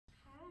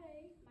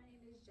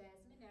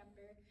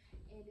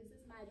And this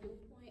is my dew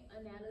point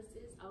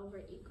analysis over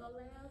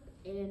Ecolab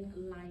and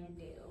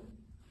Lyondell.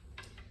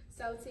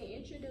 So to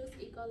introduce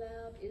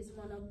Ecolab is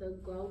one of the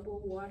global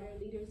water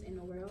leaders in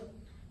the world.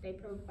 They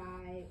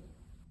provide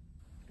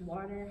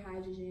water,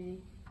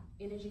 hydrogen,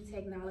 energy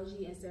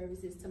technology, and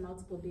services to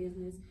multiple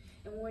business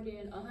in more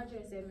than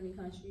 170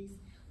 countries.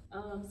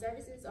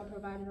 Services are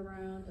provided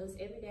around us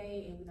every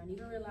day and we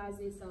don't even realize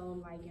it.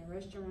 So like in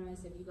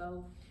restaurants, if you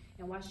go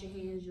and wash your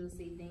hands, you'll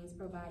see things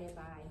provided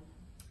by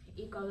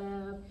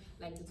Ecolab,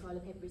 like the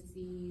toilet paper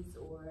seeds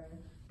or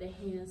the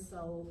hand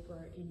soap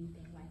or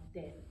anything like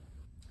that.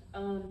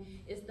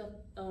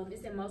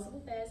 It's in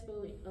multiple fast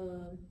food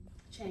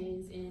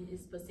chains, and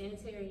it's for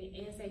sanitary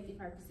and safety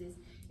purposes.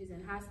 It's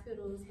in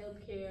hospitals,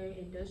 healthcare,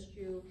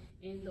 industrial,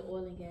 and the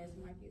oil and gas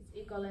markets.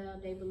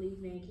 Ecolab, they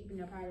believe in keeping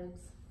their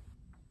products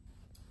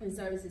and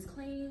services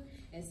clean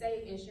and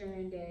safe,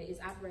 ensuring that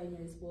it's operating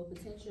at its full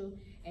potential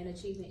and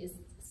achieving its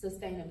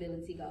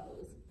sustainability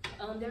goals.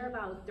 There are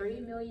about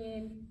 3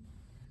 million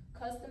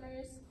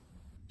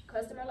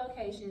customer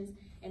locations,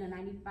 and a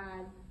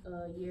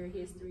 95-year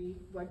history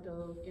worth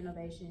of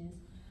innovations,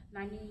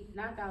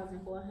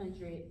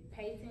 9,400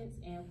 patents,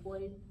 and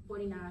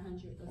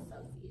 4,900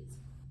 associates.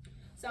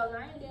 So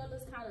Lyondell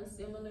is kind of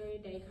similar.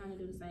 They kind of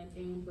do the same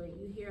thing, but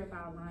you hear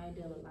about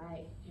Lyondell a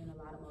lot in a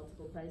lot of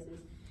multiple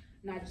places,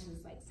 not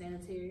just like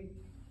sanitary,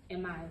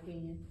 in my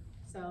opinion.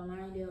 So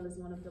Lyondell is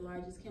one of the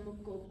largest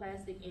chemical,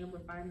 plastic, and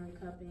refinery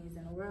companies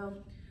in the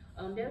world.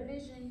 Their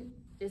vision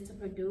is to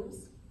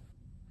produce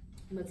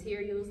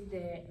materials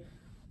that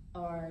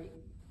are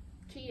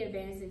key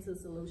advances to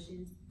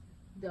solutions.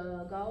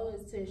 The goal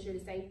is to ensure the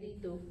safety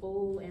through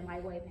full and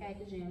lightweight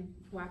packaging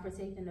while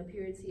protecting the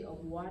purity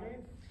of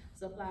water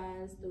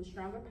supplies through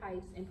stronger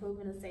pipes,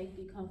 improving the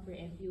safety, comfort,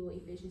 and fuel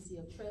efficiency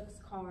of trucks,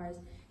 cars,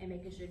 and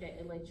making sure that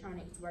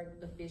electronics work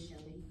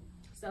efficiently.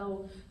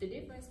 So the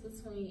difference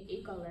between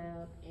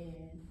Ecolab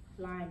and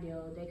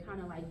Lyondell, they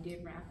kind of like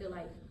different. I feel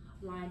like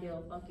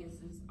Lyondell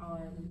focuses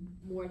on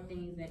more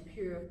things and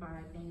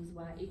purifying things,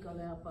 while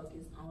Ecolab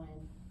focuses on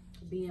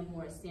being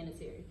more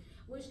sanitary,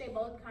 which they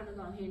both kind of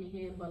go hand in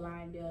hand, but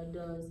Lyondell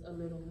does a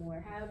little more.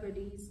 However,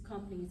 these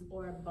companies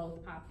are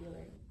both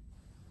popular.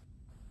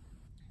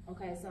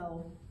 Okay,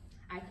 so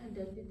I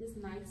conducted this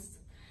nice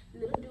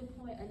little dew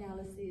point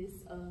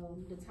analysis,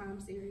 the time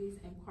series,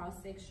 and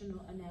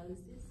cross-sectional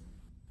analysis.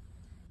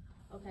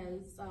 Okay,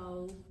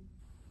 so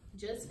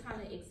just kind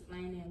of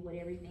explaining what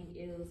everything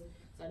is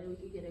so that we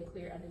can get a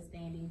clear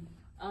understanding.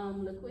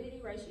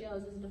 Liquidity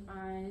ratios is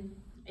defined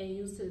and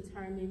used to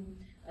determine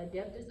a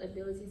debtor's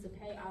ability to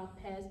pay off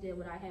past debt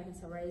without having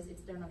to raise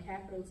external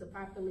capital. To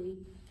properly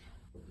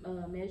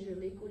measure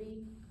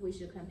liquidity, we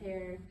should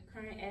compare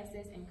current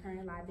assets and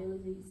current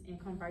liabilities and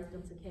convert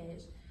them to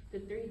cash. The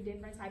 3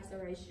 different types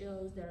of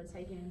ratios that are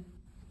taken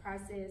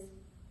process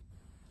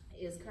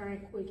is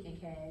current, quick, and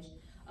cash.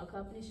 A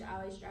company should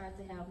always strive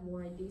to have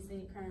more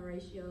decent current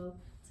ratio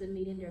to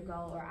meeting their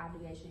goal or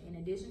obligation. In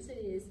addition to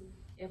this,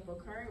 if a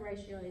current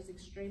ratio is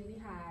extremely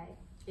high,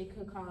 it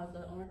could cause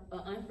an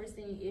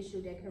unforeseen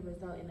issue that could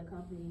result in the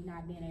company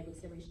not being able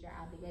to reach their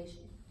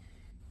obligation.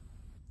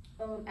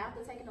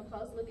 After taking a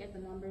close look at the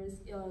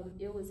numbers,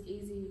 it was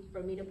easy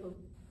for me to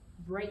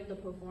break the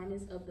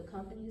performance of the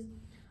companies.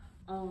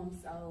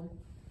 So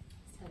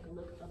let's take a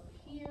look up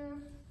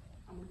here.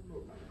 I'm gonna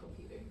move on the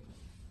computer.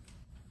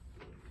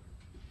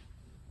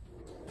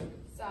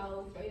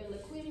 So for your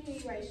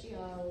liquidity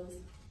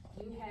ratios,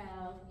 you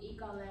have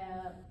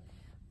Ecolab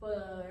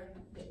for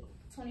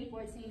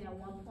 2014 at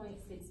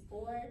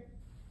 1.64,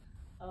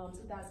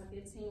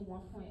 2015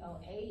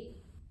 1.08,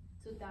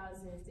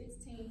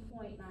 2016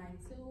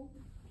 0.92,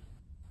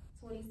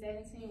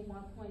 2017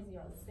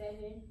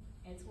 1.07,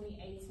 and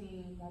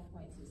 2018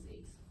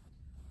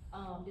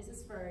 1.26. This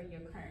is for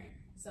your current.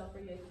 So for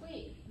your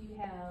quick, you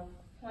have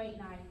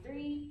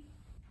 0.93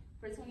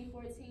 for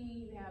 2014,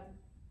 you have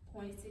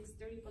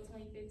 0.63 for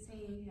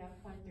 2015, you have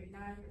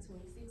 0.39 for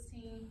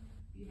 2016,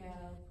 you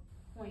have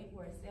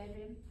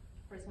 0.47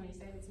 for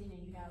 2017,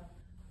 and you have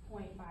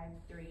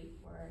 0.53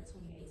 for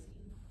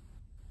 2018.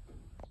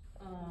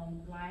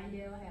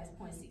 Lyondell has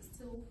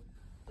 0.62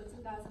 for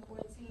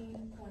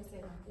 2014,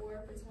 0.74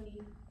 for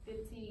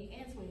 2015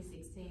 and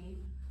 2016,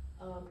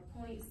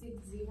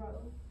 0.60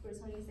 for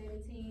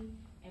 2017,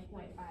 and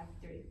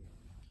 0.53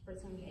 for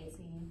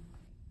 2018.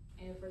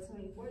 And for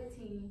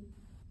 2014,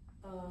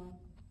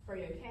 for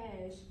your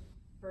cash,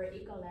 for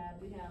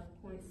Ecolab, we have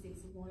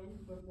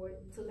 0.61 for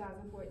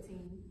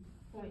 2014,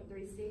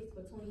 0.36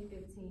 for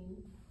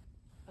 2015,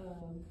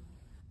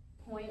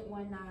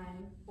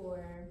 0.19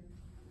 for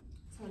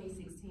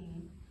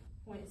 2016,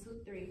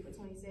 0.23 for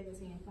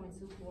 2017,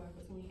 0.24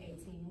 for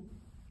 2018.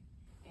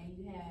 And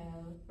you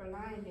have, for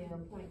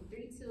Lyondell,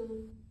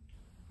 0.32,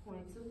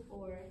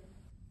 0.24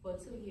 for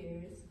 2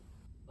 years,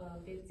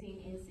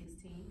 15 and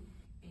 16.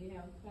 And you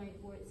have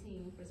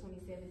 0.14 for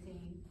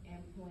 2017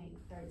 and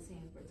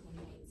 0.13 for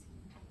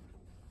 2018.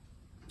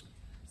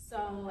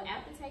 So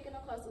after taking a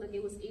closer look,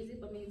 it was easy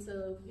for me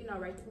to,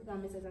 rate the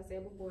performance, as I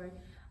said before.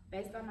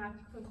 Based on my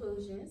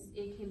conclusions,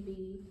 it can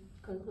be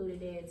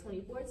concluded that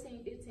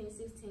 2014, 15,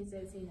 16,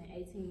 17, and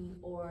 18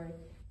 or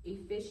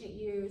efficient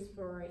years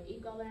for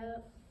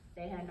Ecolab.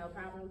 They had no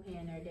problem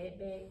paying their debt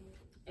back,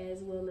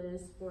 as well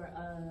as for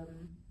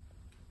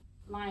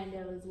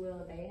Lyondell as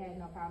well. They had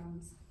no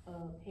problems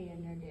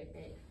paying their debt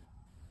back.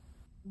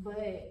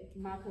 But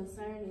my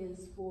concern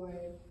is for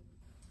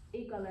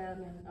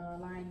Ecolab and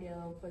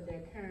Lyondell for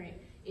their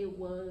current. It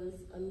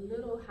was a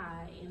little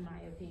high in my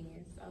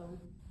opinion. So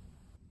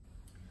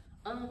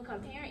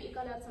comparing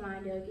Ecolab to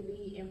Lyondell, it can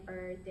be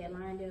inferred that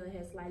Lyondell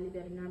has slightly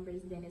better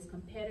numbers than its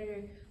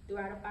competitor.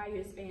 Throughout a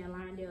 5-year span,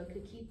 Lyondell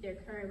could keep their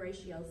current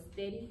ratio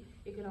steady.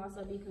 It can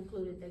also be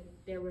concluded that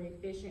they were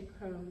efficient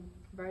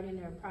converting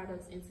their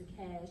products into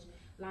cash.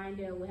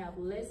 Lyondell will have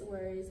less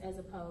worries as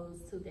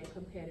opposed to their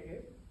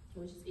competitor,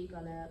 which is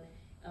Ecolab.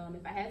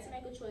 If I had to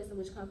make a choice of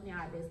which company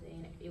I invest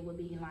in, it would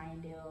be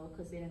Lyondell,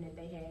 considering that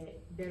they had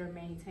better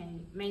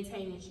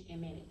maintenance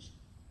and manage.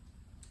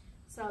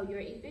 So your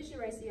efficient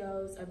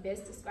ratios are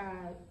best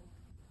described,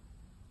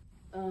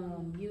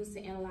 used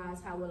to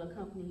analyze how well a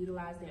company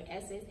utilizes their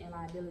assets and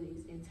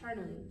liabilities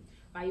internally.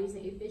 By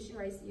using efficient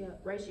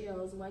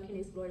ratios, one can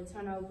explore the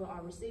turnover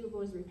on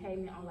receivables,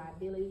 repayment on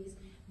liabilities,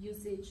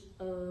 usage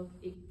of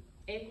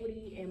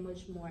equity, and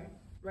much more.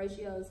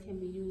 Ratios can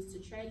be used to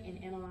track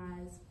and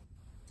analyze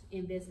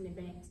investment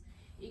banks.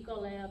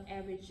 Ecolab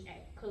average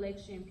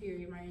collection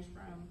period range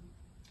from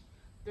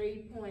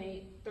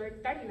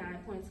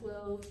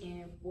 39.12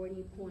 and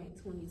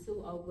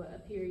 40.22 over a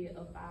period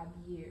of 5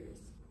 years.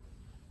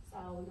 So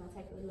we're gonna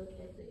take a look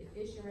at the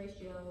efficient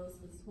ratios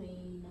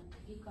between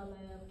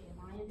Ecolab and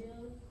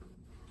Lyondell.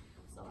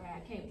 Sorry,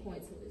 I can't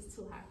point to it, it's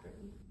too hot for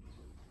me.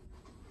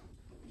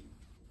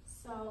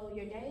 So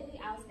your day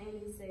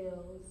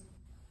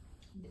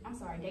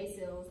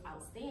sales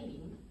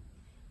outstanding,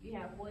 you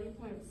have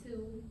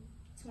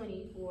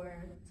 40.220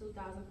 for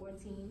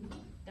 2014,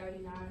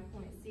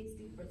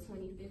 39.60 for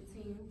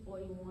 2015,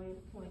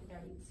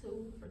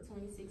 41.32 for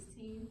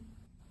 2016,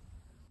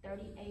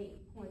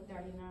 38.39 for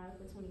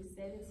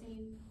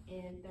 2017,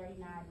 and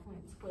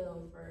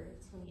 39.12 for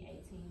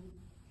 2018.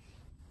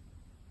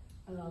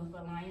 For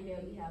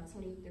Lyondell, you have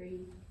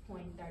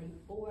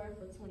 23.34 for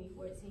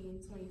 2014,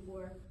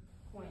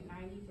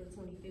 24.90 for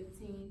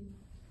 2015,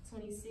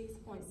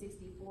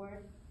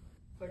 26.64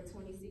 for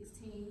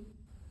 2016.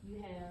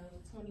 You have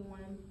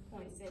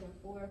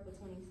 21.74 for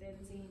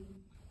 2017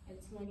 and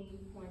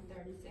 20.37 for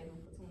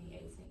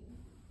 2018.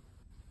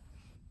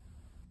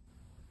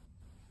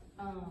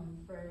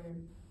 For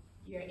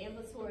your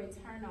inventory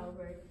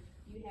turnover,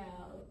 you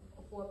have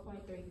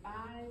 4.35,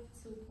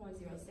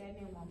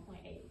 2.07,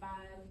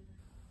 1.85,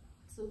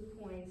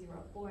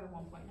 2.04, and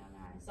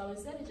 1.99. So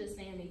instead of just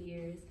saying the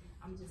years,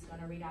 I'm just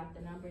gonna read out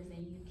the numbers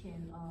and you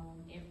can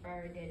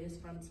infer that it's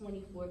from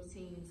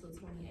 2014 to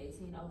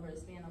 2018 over a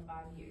span of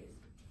 5 years.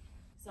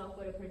 So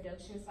for the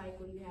production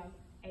cycle, you have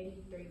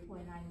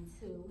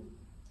 83.92.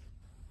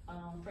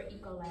 For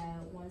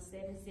Ecolab,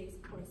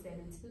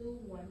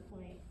 176.72,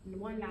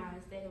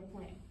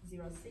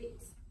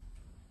 197.06,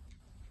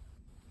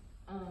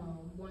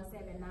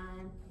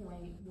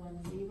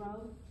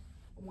 179.10,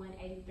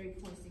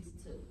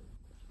 183.62.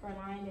 For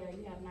Lyondell,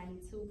 you have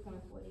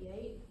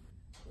 92.48,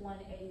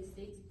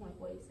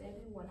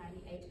 186.47,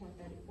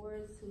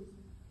 198.34,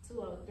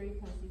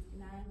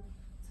 203.69,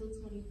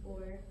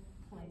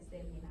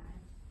 224.79.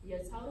 Your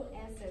total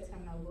asset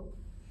turnover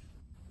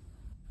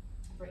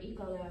for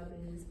Ecolab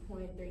is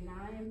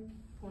 0.39,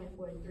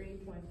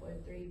 0.43,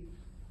 0.43,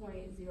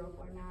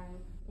 0.049,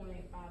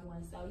 0.51.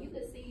 So you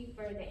can see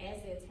for the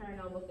asset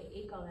turnover for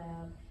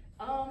Ecolab,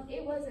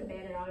 it wasn't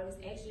bad at all. It was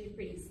actually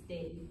pretty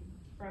steady.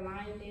 For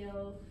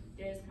Lyondell,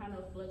 there's kind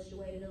of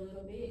fluctuated a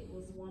little bit. It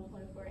was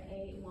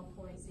 1.48,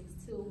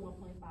 1.62,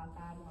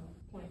 1.55,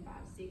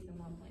 1.56, and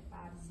 1.50.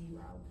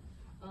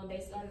 They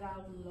started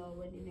off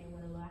low and then they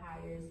went a little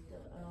higher as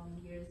the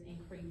years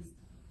increased.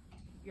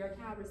 Your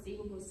account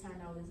receivables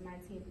turnover is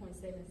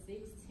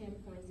 19.76,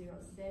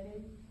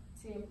 10.07,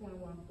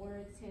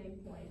 10.14,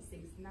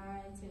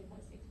 10.69,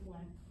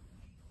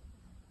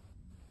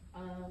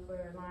 10.61.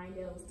 For Lyondell,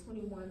 it was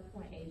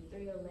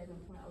 21.83,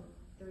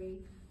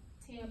 11.03,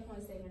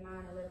 10.79,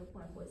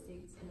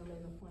 11.46, and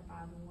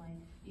 11.51.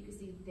 You can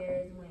see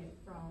theirs went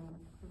from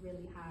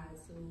really high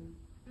to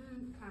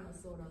kind of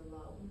sort of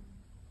low.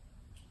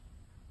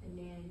 And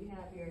then you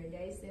have your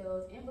day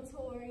sales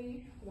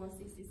inventory,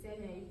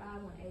 167.85,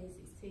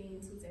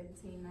 180.16,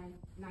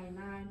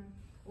 217.99,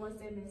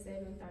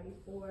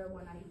 177.34,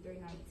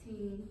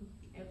 193.19.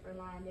 And for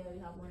Lyondell,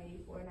 you have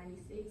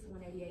 184.96,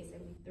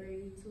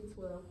 188.73,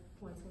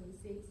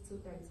 212.26,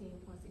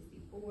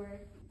 213.64,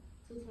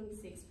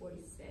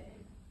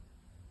 226.47.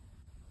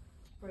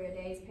 For your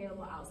days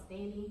payable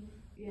outstanding,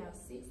 you have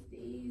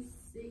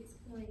 66.6, I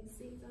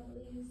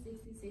believe,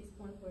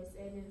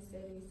 66.47,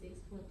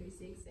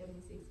 76.36,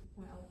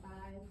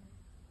 76.05,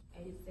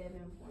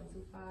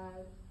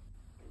 87.25,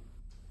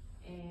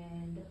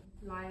 and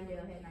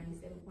Lyondell had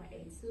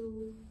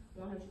 97.82,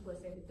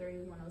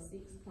 100.73,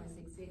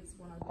 106.66,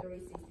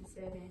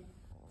 103.67,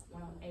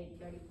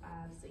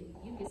 108.35. So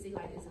you can see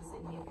like it's a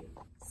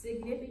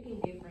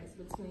significant difference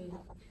between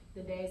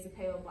the days of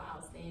payable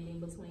outstanding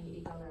between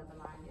Ecolab and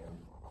Lyondell.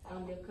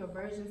 The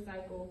conversion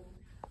cycle,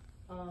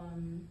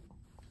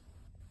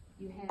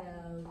 you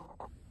have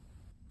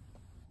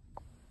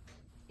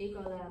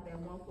Ecolab at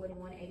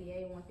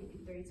 141.88,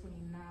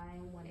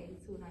 153.29,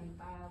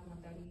 182.95,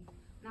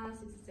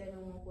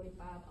 139.67,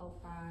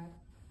 145.05.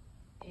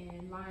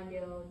 And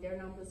Lyondell, their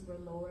numbers were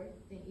lower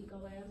than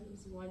Ecolab. It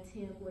was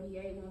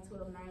 110.48,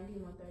 112.90,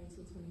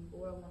 132.24,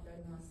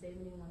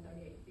 131.70,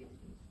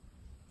 138.50.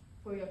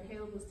 For your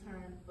payables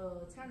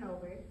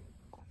turnover,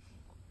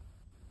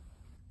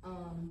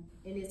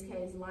 in this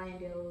case,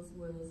 Lyondell's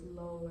was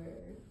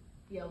lower.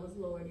 Yeah, it was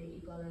lower than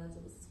Ecolab's.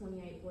 It was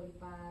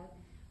 28.45,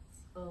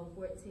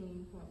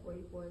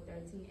 14.44,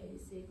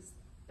 13.86,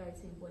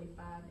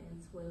 13.45,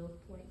 and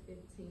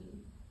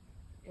 12.15.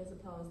 As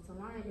opposed to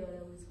Lyondell,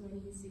 that was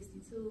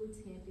 20.62,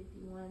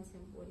 10.51,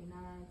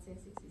 10.49,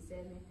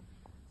 10.67,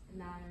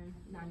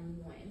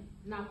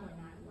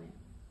 9.91.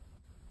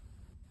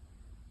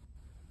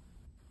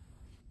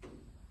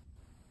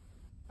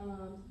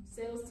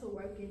 Sales to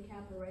working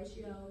capital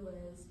ratio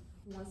was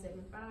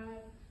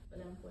 175,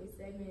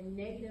 11.47,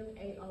 negative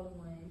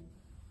 801,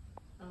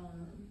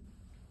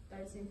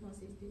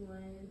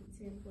 13.61,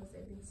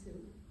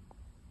 10.72.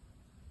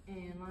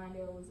 And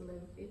Lyondell was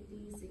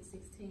 1150,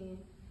 616,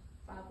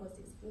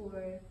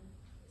 5.64,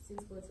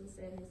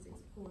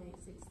 6.27,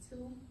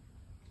 6.62.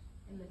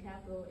 And the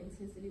capital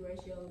intensity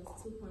ratio is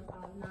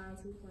 2.59,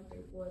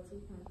 2.34,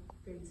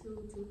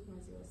 2.32,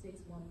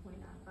 2.06,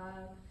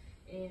 1.95.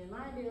 And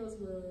Lyondell's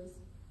was,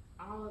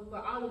 for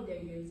all of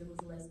their years, it was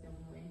less than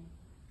 1.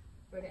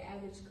 For the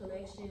average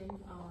collection,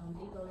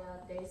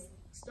 Ecolab, they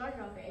started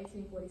off at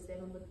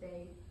 1847, but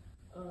they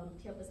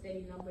kept a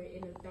steady number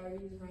in the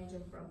 30s,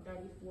 ranging from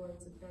 34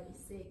 to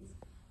 36.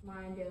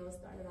 Lyondell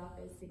started off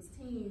at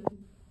 16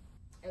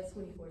 as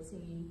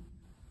 2014,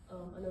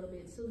 a little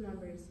bit 2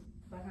 numbers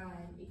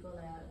behind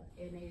Ecolab,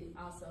 and they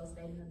also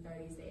stayed in the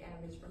 30s. They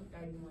averaged from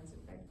 31 to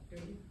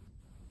 33.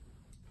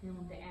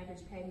 And the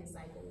average payment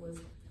cycle was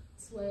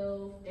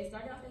 12. They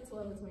started off at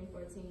 12 in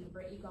 2014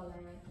 for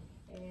Ecolab,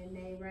 and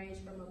they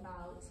ranged from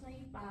about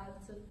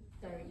 25 to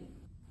 30.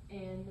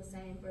 And the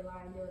same for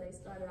Lyondell. They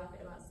started off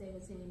at about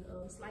 17,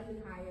 slightly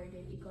higher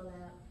than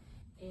Ecolab,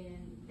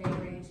 and they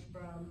ranged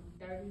from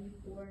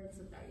 34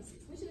 to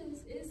 36, which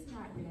is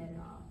not bad at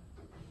all.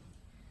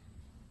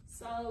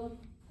 So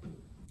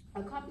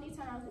a company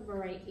turnover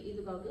rate can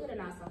either go good or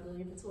not so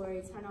good.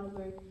 Inventory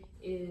turnover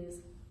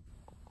is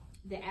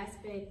the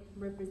aspect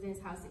represents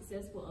how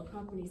successful a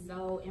company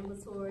sold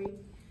inventory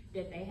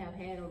that they have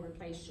had or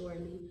replaced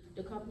shortly.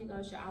 The company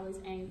goal should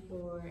always aim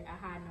for a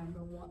high number.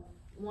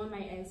 One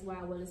may ask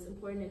why. Well, it's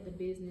important that the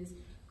business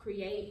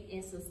create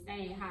and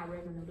sustain high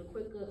revenue. The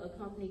quicker a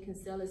company can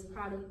sell its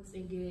products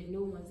and get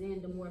new ones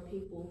in, the more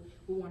people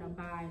who want to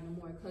buy and the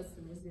more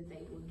customers that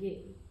they will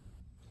get.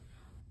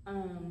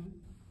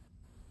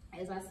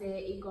 As I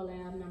said,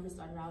 Ecolab numbers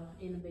started off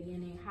in the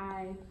beginning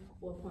high,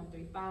 4.35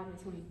 in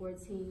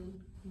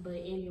 2014, but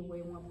ended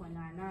with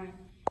 1.99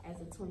 as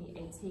of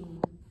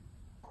 2018.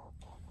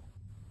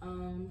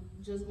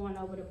 Just going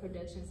over the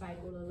production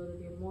cycle a little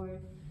bit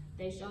more.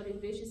 They showed the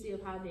efficiency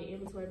of how their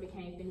inventory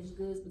became finished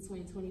goods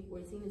between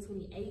 2014 and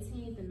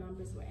 2018. The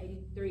numbers were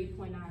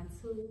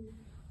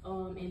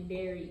 83.92 and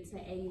varied to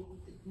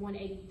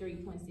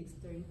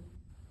 183.63.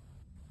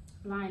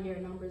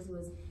 Lyondell numbers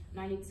was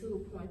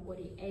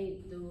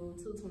 92.48 through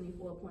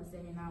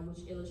 224.79,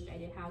 which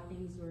illustrated how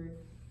things were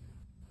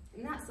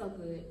not so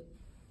good.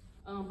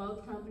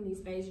 Both companies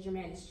faced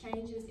dramatic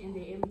changes in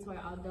their inventory.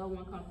 Although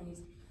one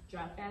company's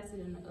dropped faster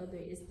than the other,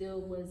 it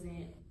still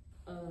wasn't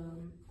a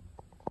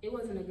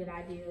good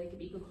idea. It could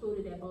be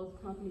concluded that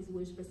both companies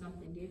wished for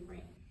something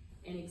different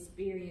and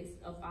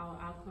experienced a foul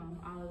outcome.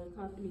 All of the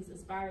companies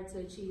aspired to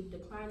achieve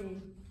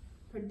declining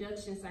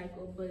production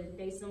cycle, but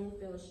they soon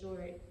fell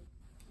short.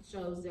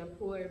 Shows their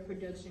poor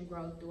production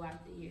growth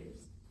throughout the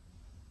years.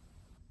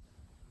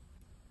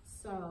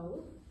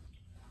 So,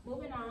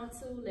 moving on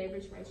to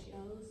leverage ratios.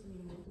 Let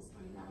me move this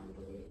one down a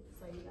little bit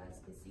so you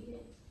guys can see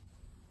it.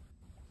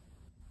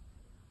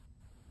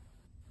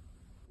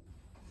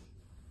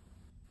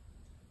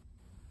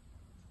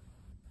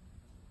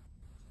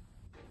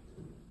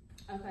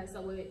 Okay,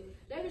 so with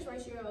leverage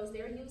ratios,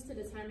 they're used to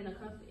determine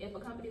if a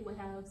company would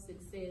have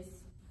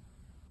success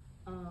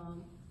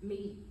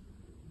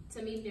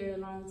to meet their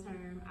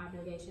long-term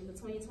obligation.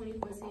 Between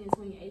 2014 and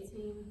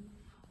 2018,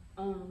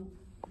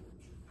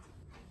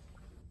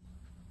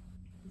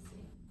 let's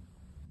see.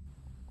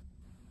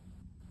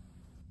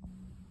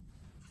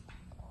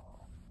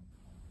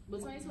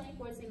 Between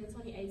 2014 and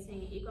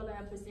 2018,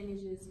 Ecolab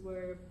percentages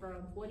were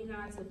from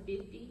 49 to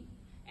 50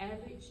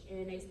 average,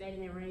 and they stayed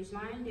in that range.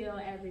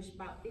 Lyondell averaged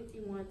about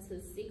 51 to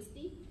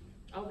 60,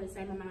 over the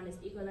same amount as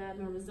Ecolab.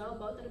 And result,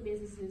 both of the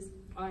businesses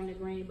are in the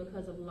green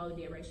because of low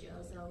debt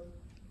ratio. So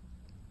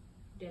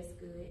that's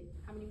good.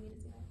 How many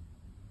minutes do I have?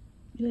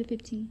 You have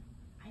 15.